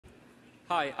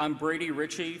Hi, I'm Brady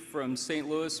Ritchie from St.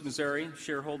 Louis, Missouri,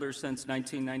 shareholder since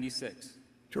 1996.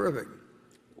 Terrific.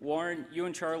 Warren, you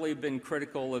and Charlie have been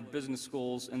critical of business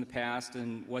schools in the past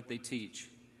and what they teach.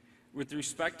 With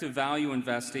respect to value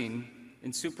investing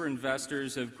and super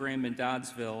investors of Graham and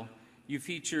Doddsville, you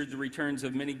featured the returns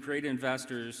of many great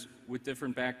investors with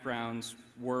different backgrounds,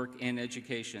 work, and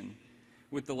education,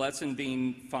 with the lesson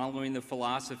being following the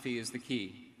philosophy is the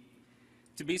key.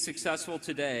 To be successful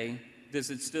today, does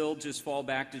it still just fall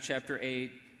back to Chapter 8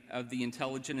 of The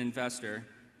Intelligent Investor?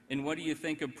 And what do you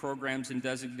think of programs and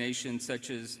designations such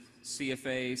as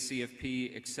CFA,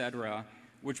 CFP, etc.,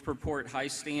 which purport high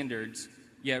standards,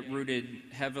 yet rooted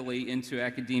heavily into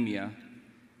academia?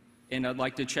 And I'd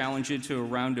like to challenge you to a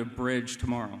round of bridge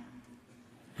tomorrow.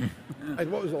 And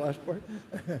what was the last part?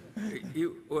 What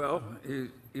do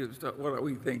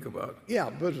we think about? Yeah,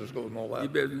 business schools and all that. The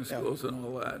business schools and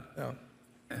all that. Yeah.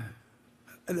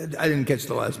 I didn't catch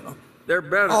the last one. They're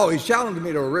better. Oh, he's challenging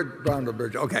me to a round of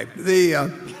bridge. Okay.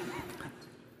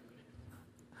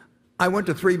 I went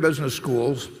to 3 business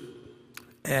schools,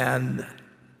 and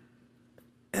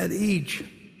at each,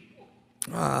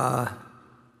 I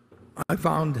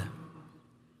found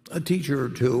a teacher or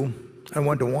two. I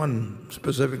went to one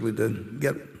specifically to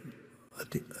get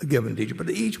a given teacher, but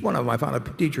each one of them I found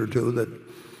a teacher or two that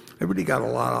I really got a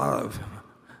lot out of.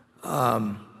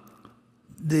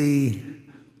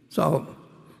 So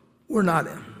we're not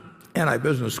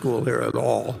anti-business school here at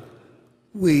all.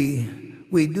 We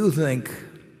do think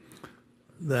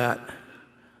that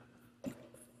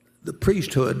the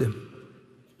priesthood,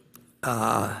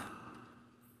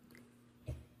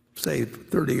 say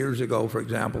 30 years ago, for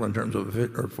example, in terms of,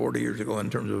 or 40 years ago, in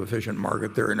terms of efficient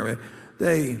market theory and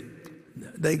everything,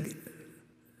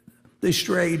 they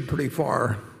strayed pretty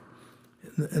far,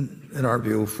 in our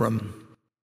view, from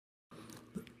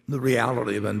the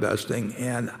reality of investing.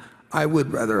 And I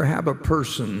would rather have a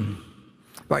person,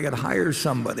 if I could hire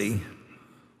somebody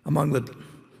among the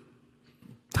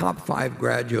top 5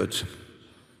 graduates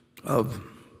of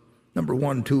number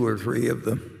 1, 2, or 3 of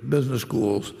the business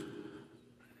schools,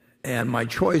 and my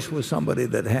choice was somebody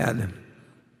that had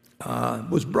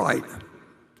was bright,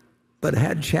 but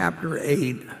had Chapter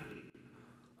 8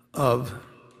 of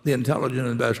The Intelligent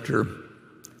Investor.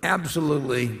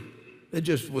 Absolutely, it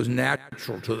just was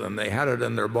natural to them. They had it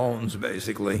in their bones,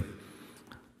 basically.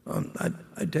 I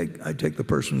take the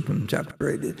person from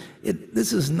Chapter 8.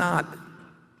 This is not,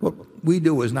 what we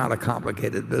do is not a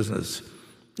complicated business.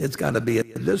 It's got to be a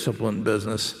disciplined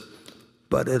business,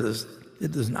 but it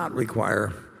does not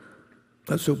require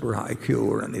a super high IQ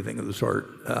or anything of the sort.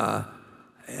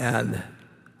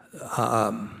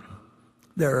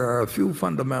 There are a few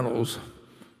fundamentals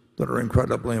that are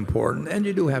incredibly important, and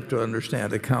you do have to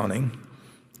understand accounting,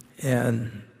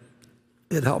 and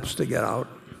it helps to get out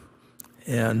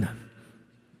and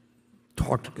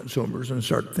talk to consumers and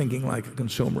start thinking like a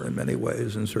consumer in many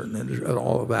ways in certain industries and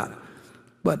all of that.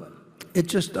 But it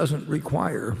just doesn't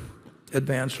require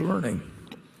advanced learning.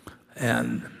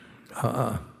 And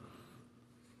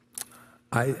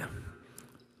I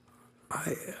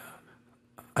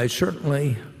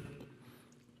certainly,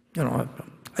 I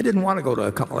didn't want to go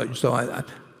to college, so I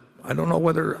don't know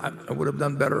whether I would have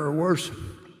done better or worse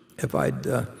if I'd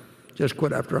just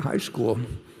quit after high school,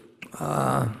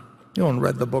 and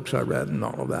read the books I read and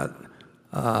all of that.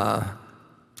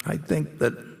 I think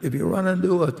that if you run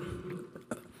into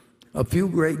a few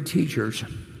great teachers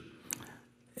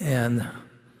and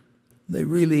they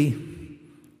really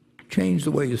change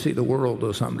the way you see the world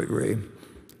to some degree,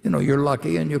 you're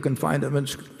lucky, and you can find them in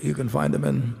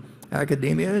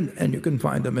academia, and you can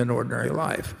find them in ordinary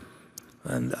life.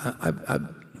 And I've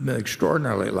been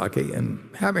extraordinarily lucky in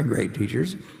having great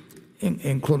teachers,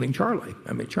 including Charlie.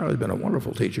 I mean, Charlie's been a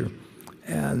wonderful teacher.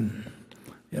 And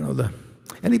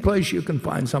any place you can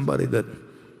find somebody that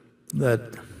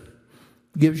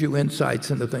gives you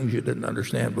insights into things you didn't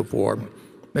understand before,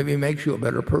 maybe makes you a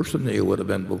better person than you would have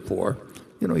been before,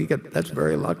 that's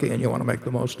very lucky, and you want to make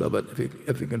the most of it.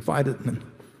 If you can find it in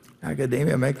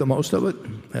academia, make the most of it,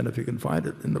 and if you can find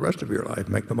it in the rest of your life,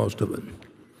 make the most of it.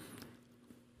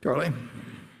 Charlie?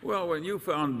 Well, when you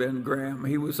found Ben Graham,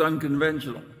 he was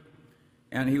unconventional,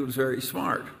 and he was very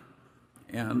smart.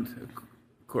 And, of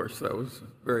course, that was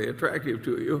very attractive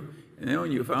to you. And then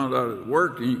when you found out it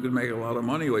worked and you could make a lot of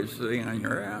money while sitting on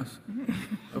your ass,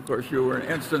 of course, you were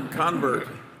an instant convert.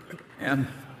 And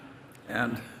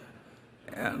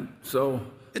so...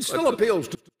 It still appeals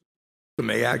to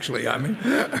me, actually. I mean...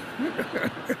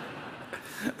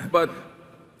 But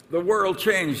the world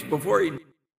changed. Before he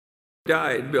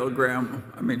died, Ben Graham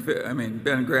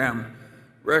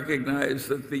recognized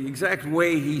that the exact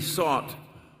way he sought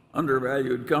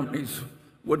undervalued companies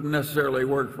wouldn't necessarily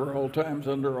work for all times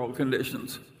under all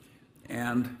conditions.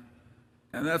 And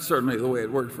that's certainly the way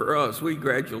it worked for us. We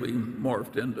gradually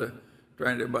morphed into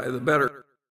trying to buy the better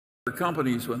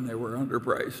companies when they were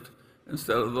underpriced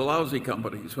instead of the lousy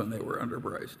companies when they were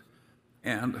underpriced.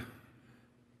 And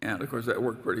of course that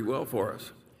worked pretty well for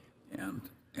us. And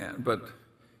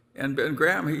Ben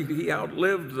Graham, he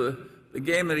outlived the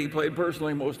game that he played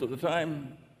personally most of the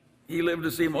time. He lived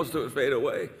to see most of it fade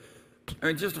away. I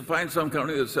mean, just to find some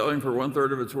company that's selling for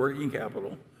 1/3 of its working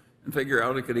capital and figure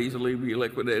out it could easily be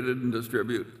liquidated and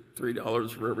distribute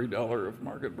 $3 for every dollar of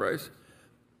market price.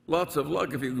 Lots of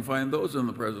luck if you can find those in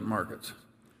the present markets.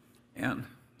 And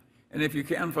if you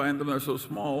can find them, they're so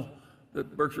small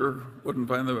that Berkshire wouldn't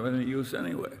find them of any use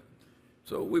anyway.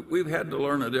 So we've had to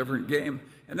learn a different game.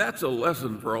 And that's a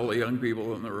lesson for all the young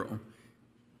people in the room.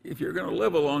 If you're going to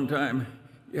live a long time,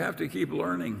 you have to keep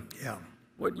learning. Yeah.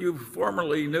 What you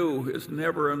formerly knew is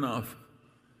never enough.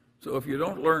 So if you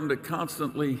don't learn to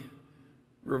constantly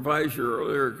revise your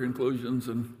earlier conclusions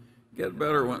and get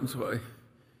better ones, why,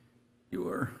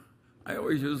 I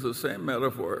always use the same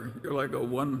metaphor. You're like a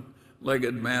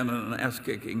one-legged man in an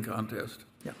ass-kicking contest.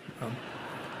 Yeah.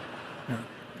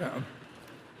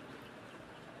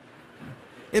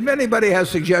 If anybody has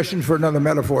suggestions for another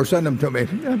metaphor, send them to me.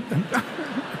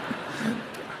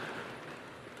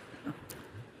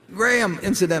 Graham,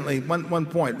 incidentally, one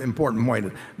point, important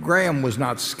point, Graham was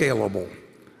not scalable.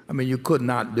 I mean, you could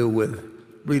not do with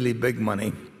really big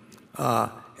money.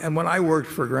 And when I worked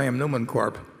for Graham Newman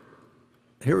Corp.,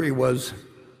 here he was,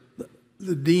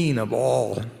 the dean of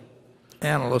all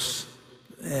analysts,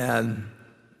 and,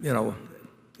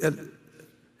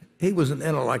 he was an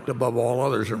intellect above all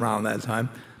others around that time.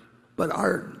 But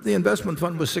the investment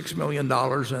fund was $6 million,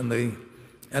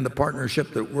 and the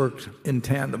partnership that worked in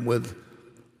tandem with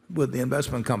the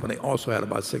investment company also had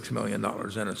about $6 million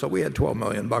in it. So we had $12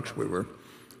 million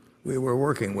we were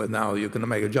working with. Now you can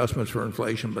make adjustments for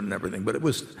inflation, but and everything. But it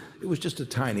was just a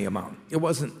tiny amount. It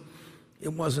wasn't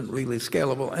really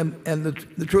scalable. And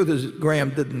the truth is,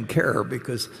 Graham didn't care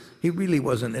because he really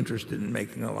wasn't interested in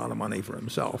making a lot of money for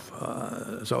himself.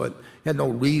 So it had no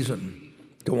reason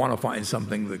to want to find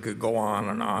something that could go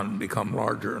on and become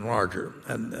larger and larger.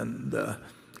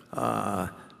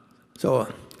 So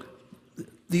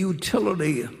the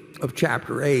utility of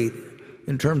Chapter 8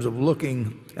 in terms of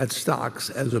looking at stocks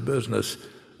as a business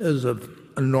is of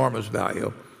enormous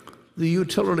value. The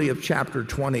utility of Chapter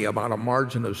 20 about a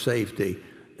margin of safety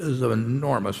is of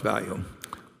enormous value.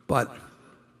 But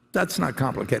that's not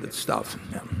complicated stuff.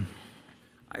 Yeah.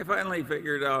 I finally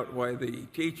figured out why the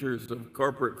teachers of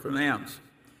corporate finance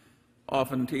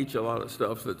often teach a lot of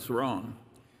stuff that's wrong.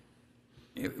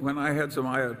 When I had some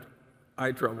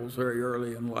eye troubles very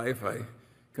early in life, I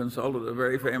consulted a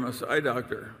very famous eye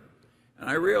doctor. And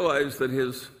I realized that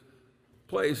his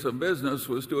place of business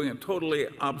was doing a totally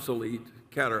obsolete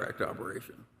cataract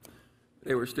operation.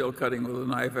 They were still cutting with a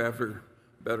knife after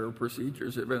better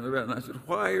procedures had been invented. And I said,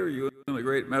 why are you in a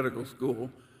great medical school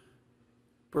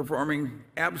performing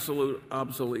absolute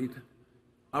obsolete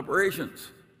operations?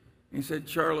 He said,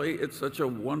 Charlie, it's such a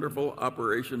wonderful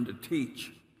operation to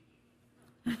teach.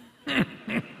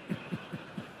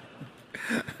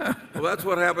 Well, that's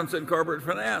what happens in corporate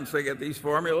finance. They get these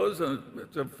formulas, and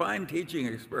it's a fine teaching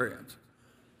experience.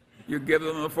 You give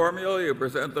them the formula, you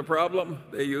present the problem,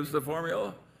 they use the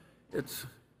formula.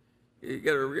 You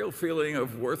get a real feeling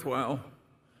of worthwhile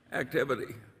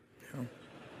activity. There's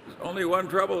only one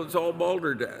trouble, it's all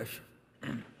balderdash.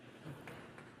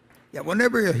 Yeah,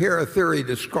 whenever you hear a theory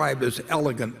described as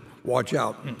elegant, watch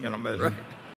out. Right.